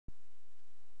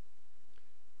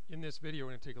In this video, we're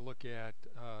going to take a look at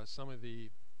some of the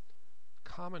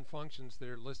common functions that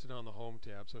are listed on the Home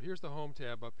tab. So here's the Home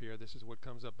tab up here. This is what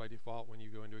comes up by default when you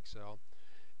go into Excel.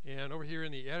 And over here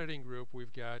in the editing group,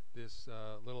 we've got this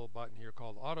little button here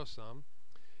called AutoSum.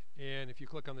 And if you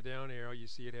click on the down arrow, you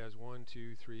see it has 1,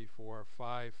 2, 3, 4,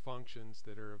 5 functions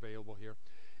that are available here.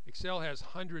 Excel has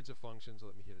hundreds of functions.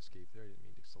 Let me hit escape there. I didn't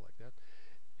mean to select that.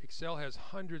 Excel has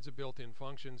hundreds of built-in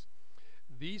functions.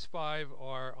 These 5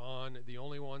 are on the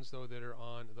only ones, though, that are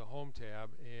on the Home tab,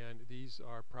 and these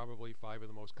are probably 5 of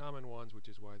the most common ones, which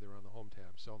is why they're on the Home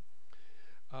tab. So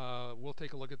we'll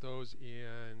take a look at those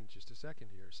in just a second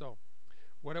here. So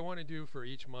what I want to do for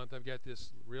each month, I've got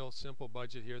this real simple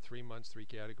budget here, 3 months, 3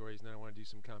 categories, and then I want to do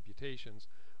some computations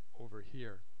over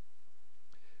here.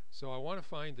 So I want to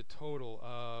find the total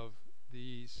of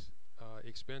these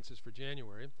expenses for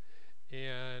January.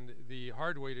 And the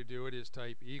hard way to do it is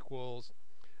type equals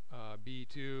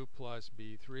B2 plus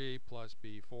B3 plus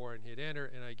B4 and hit enter,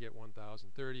 and I get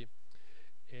 1030.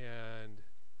 And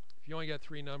if you only got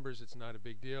 3 numbers, it's not a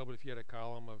big deal, but if you had a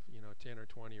column of 10 or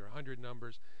 20 or 100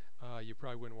 numbers, you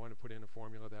probably wouldn't want to put in a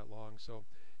formula that long. So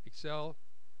Excel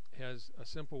has a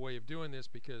simple way of doing this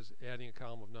because adding a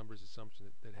column of numbers is something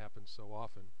that happens so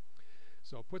often.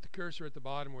 So put the cursor at the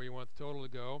bottom where you want the total to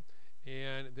go,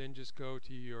 and then just go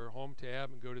to your Home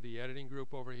tab and go to the editing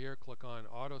group over here, click on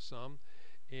AutoSum,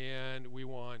 and we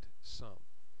want sum.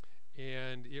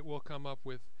 And it will come up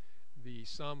with the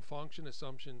sum function.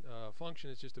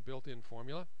 Function is just a built-in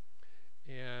formula,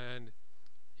 and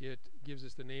it gives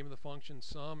us the name of the function,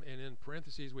 sum, and in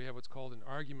parentheses we have what's called an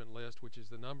argument list, which is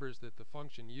the numbers that the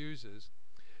function uses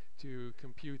to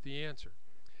compute the answer.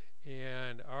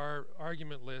 And our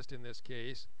argument list in this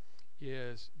case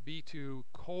is B2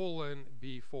 colon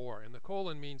B4, and the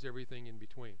colon means everything in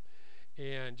between.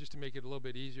 And just to make it a little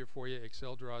bit easier for you,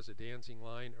 Excel draws a dancing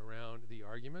line around the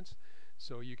arguments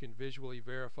so you can visually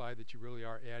verify that you really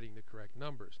are adding the correct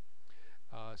numbers.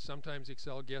 Sometimes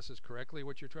Excel guesses correctly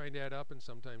what you're trying to add up, and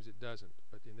sometimes it doesn't,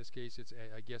 but in this case it's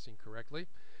guessing correctly.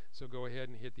 So go ahead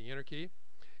and hit the enter key,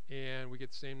 and we get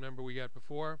the same number we got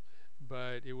before,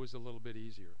 but it was a little bit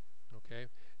easier. Okay,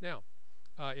 now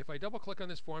if I double click on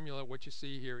this formula, what you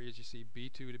see here is you see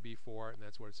B2 to B4, and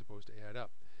that's what it's supposed to add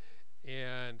up.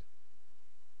 And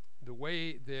the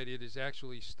way that it is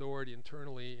actually stored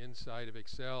internally inside of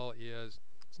Excel is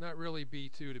it's not really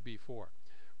B2 to B4.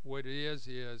 What it is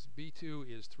B2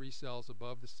 is 3 cells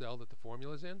above the cell that the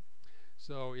formula is in.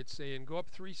 So it's saying go up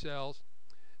 3 cells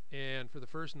and for the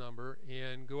first number,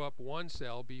 and go up 1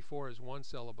 cell, B4 is 1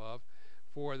 cell above,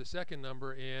 for the second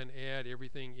number, and add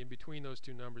everything in between those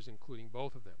 2 numbers, including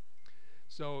both of them.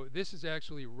 So this is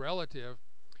actually relative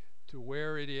to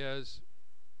where it is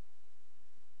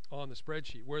on the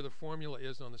spreadsheet, where the formula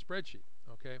is on the spreadsheet.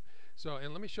 Okay, so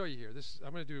and let me show you here.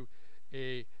 I'm going to do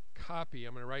a copy.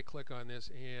 I'm going to right click on this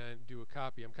and do a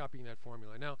copy. I'm copying that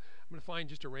formula. Now I'm going to find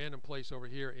just a random place over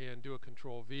here and do a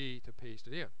Control V to paste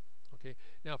it in. Okay,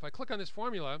 now if I click on this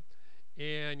formula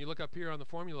and you look up here on the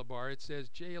formula bar, it says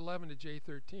J11 to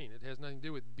J13. It has nothing to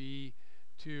do with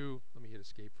B2. Let me hit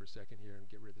escape for a second here and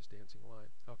get rid of this dancing line.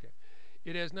 Okay,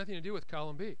 it has nothing to do with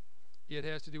column B. It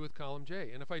has to do with column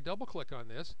J. And if I double click on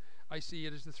this, I see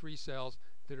it as the 3 cells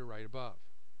that are right above.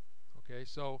 Okay,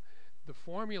 so the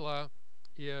formula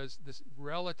is this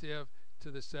relative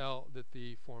to the cell that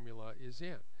the formula is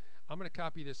in. I'm going to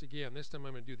copy this again. This time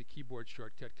I'm going to do the keyboard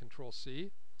shortcut Control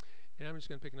C. And I'm just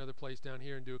going to pick another place down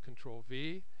here and do a Control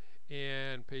V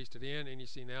and paste it in, and you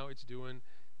see now it's doing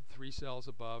 3 cells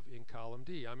above in column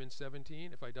D. I'm in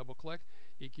 17. If I double click,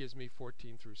 it gives me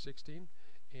 14 through 16,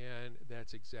 and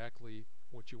that's exactly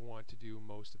what you want to do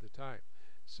most of the time.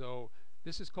 So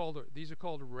these are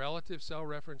called relative cell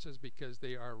references because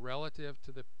they are relative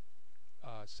to the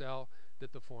cell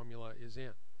that the formula is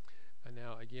in. And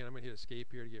now again, I'm going to hit escape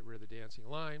here to get rid of the dancing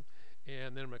line,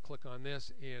 and then I'm going to click on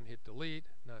this and hit delete,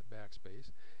 not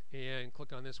backspace, and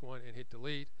click on this one and hit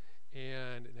delete,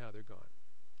 and now they're gone.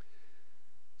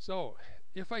 So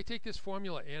if I take this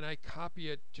formula and I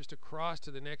copy it just across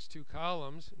to the next 2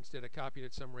 columns instead of copying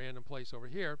it some random place over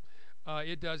here,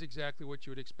 it does exactly what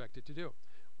you would expect it to do.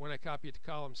 When I copy it to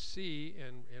column C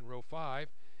and row 5,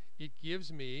 it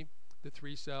gives me the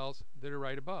 3 cells that are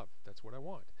right above. That's what I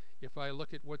want. If I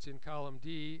look at what's in column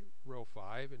D, row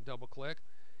 5, and double click,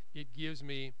 it gives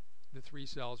me the 3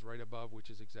 cells right above, which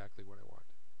is exactly what I want.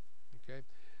 Okay,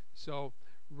 so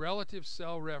relative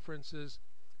cell references,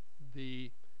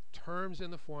 the terms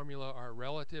in the formula are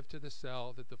relative to the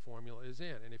cell that the formula is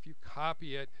in, and if you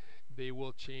copy it, they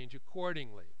will change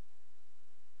accordingly.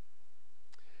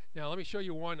 Now let me show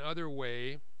you one other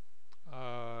way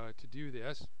to do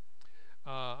this.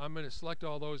 I'm going to select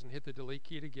all those and hit the delete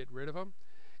key to get rid of them.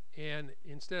 And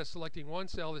instead of selecting one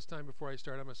cell this time before I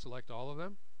start, I'm going to select all of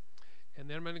them. And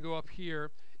then I'm going to go up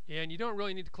here. And you don't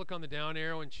really need to click on the down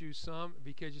arrow and choose sum,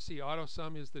 because you see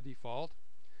AutoSum is the default.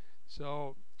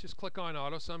 So just click on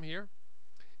AutoSum here,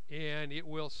 and it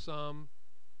will sum.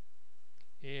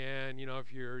 And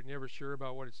if you're never sure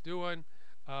about what it's doing,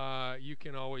 you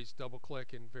can always double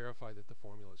click and verify that the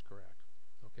formula is correct.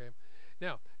 Okay.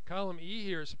 Now column E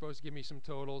here is supposed to give me some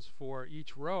totals for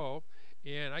each row,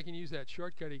 and I can use that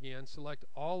shortcut again, select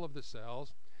all of the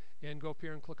cells, and go up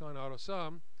here and click on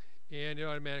AutoSum, and it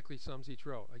automatically sums each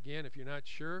row. Again, if you're not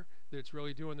sure that it's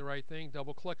really doing the right thing,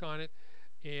 double click on it,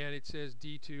 and it says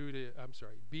B2 to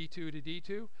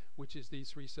D2, which is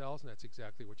these three cells, and that's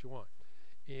exactly what you want.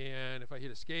 And if I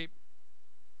hit escape,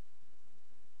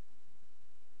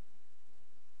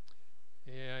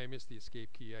 and I missed the escape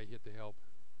key, I hit the help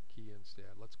key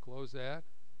instead. Let's close that.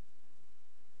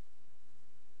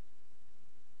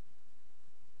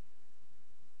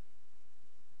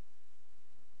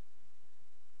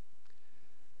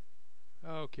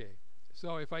 Okay,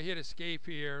 so if I hit escape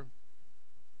here,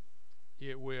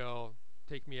 it will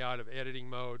take me out of editing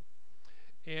mode.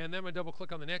 And then I'm going to double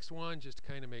click on the next one just to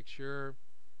kind of make sure.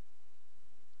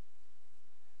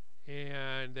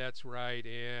 And that's right,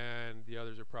 and the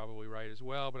others are probably right as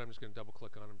well, but I'm just going to double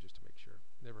click on them just to make sure.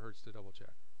 Never hurts to double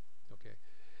check. Okay.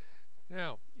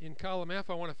 Now, in column F,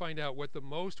 I want to find out what the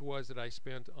most was that I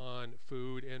spent on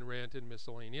food and rent and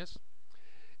miscellaneous.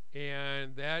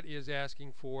 And that is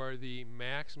asking for the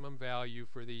maximum value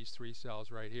for these three cells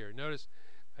right here. Notice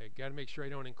I got to make sure I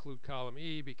don't include column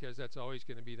E, because that's always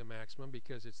going to be the maximum,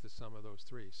 because it's the sum of those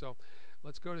three. So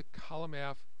let's go to column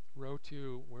F, row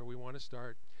 2, where we want to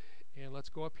start. And let's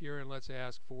go up here and let's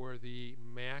ask for the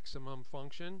maximum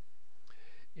function.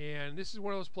 And this is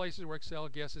one of those places where Excel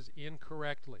guesses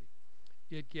incorrectly.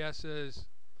 It guesses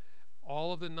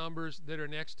all of the numbers that are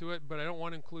next to it, but I don't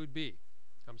want to include B.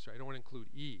 I'm sorry, I don't want to include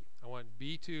E. I want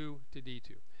B2 to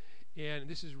D2. And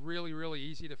this is really, really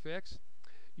easy to fix.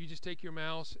 You just take your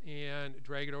mouse and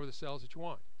drag it over the cells that you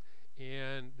want.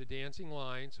 And the dancing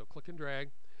line, so click and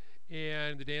drag,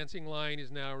 and the dancing line is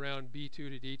now around B2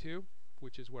 to D2,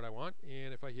 which is what I want.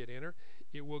 And if I hit enter,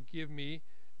 it will give me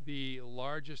the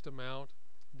largest amount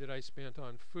that I spent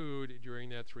on food during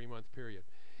that 3-month period.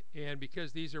 And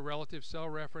because these are relative cell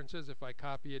references, if I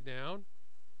copy it down,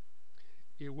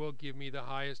 it will give me the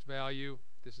highest value.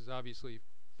 This is obviously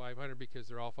 500 because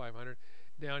they're all 500.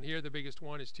 Down here, the biggest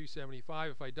one is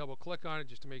 275. If I double click on it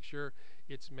just to make sure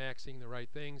it's maxing the right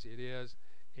things, it is,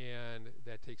 and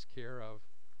that takes care of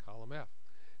column F.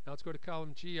 Now let's go to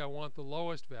column G. I want the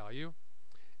lowest value,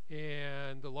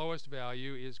 and the lowest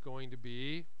value is going to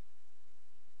be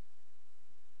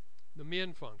the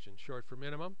min function, short for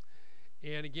minimum.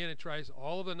 And again, it tries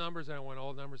all of the numbers. I don't want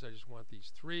all the numbers, I just want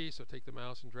these three. So take the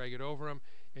mouse and drag it over them,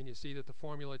 and you see that the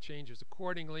formula changes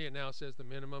accordingly. It now says the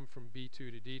minimum from B2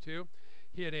 to D2.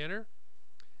 Hit enter.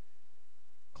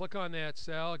 Click on that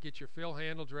cell, get your fill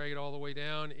handle, drag it all the way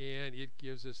down, and it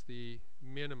gives us the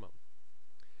minimum.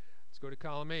 Let's go to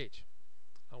column H.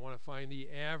 I want to find the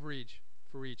average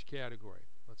for each category.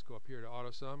 Let's go up here to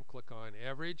AutoSum, click on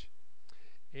average.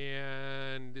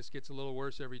 And this gets a little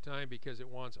worse every time because it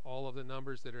wants all of the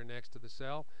numbers that are next to the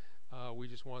cell. We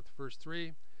just want the first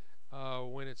three.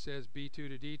 When it says B2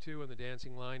 to D2 and the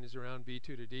dancing line is around B2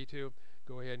 to D2,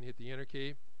 go ahead and hit the enter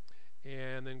key.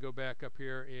 And then go back up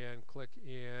here and click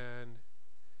and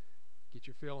get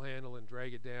your fill handle and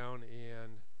drag it down,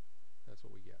 and that's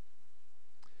what we get.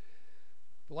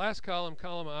 The last column,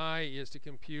 column I, is to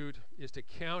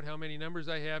count how many numbers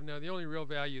I have. Now, the only real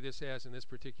value this has in this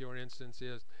particular instance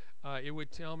is it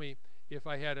would tell me if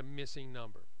I had a missing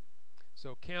number.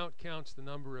 So count counts the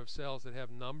number of cells that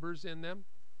have numbers in them.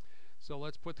 So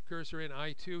let's put the cursor in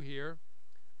I2 here.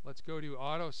 Let's go to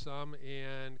AutoSum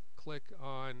and click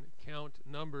on count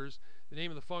numbers. The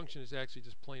name of the function is actually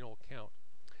just plain old count.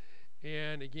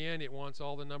 And again, it wants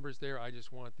all the numbers there. I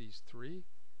just want these three.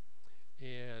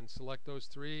 And select those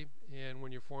three, and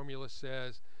when your formula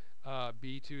says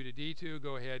B2 to D2,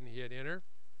 go ahead and hit enter,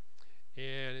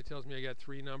 and it tells me I got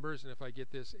three numbers, and if I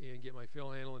get this and get my fill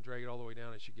handle and drag it all the way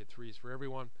down, I should get threes for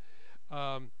everyone.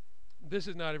 This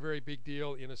is not a very big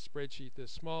deal in a spreadsheet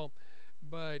this small,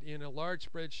 but in a large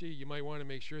spreadsheet you might want to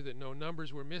make sure that no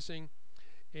numbers were missing.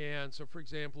 And so for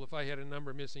example, if I had a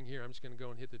number missing here, I'm just going to go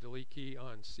and hit the delete key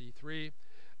on C3.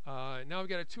 Now I've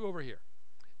got a 2 over here.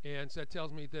 And so that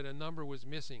tells me that a number was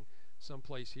missing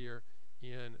someplace here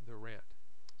in the rent.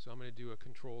 So I'm going to do a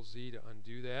Control Z to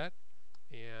undo that.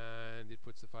 And it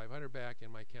puts the 500 back,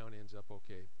 and my count ends up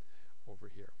okay over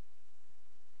here.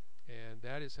 And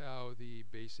that is how the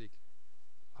basic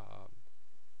um,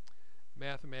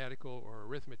 mathematical or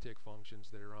arithmetic functions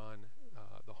that are on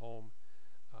the Home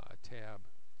tab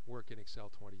work in Excel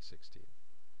 2016.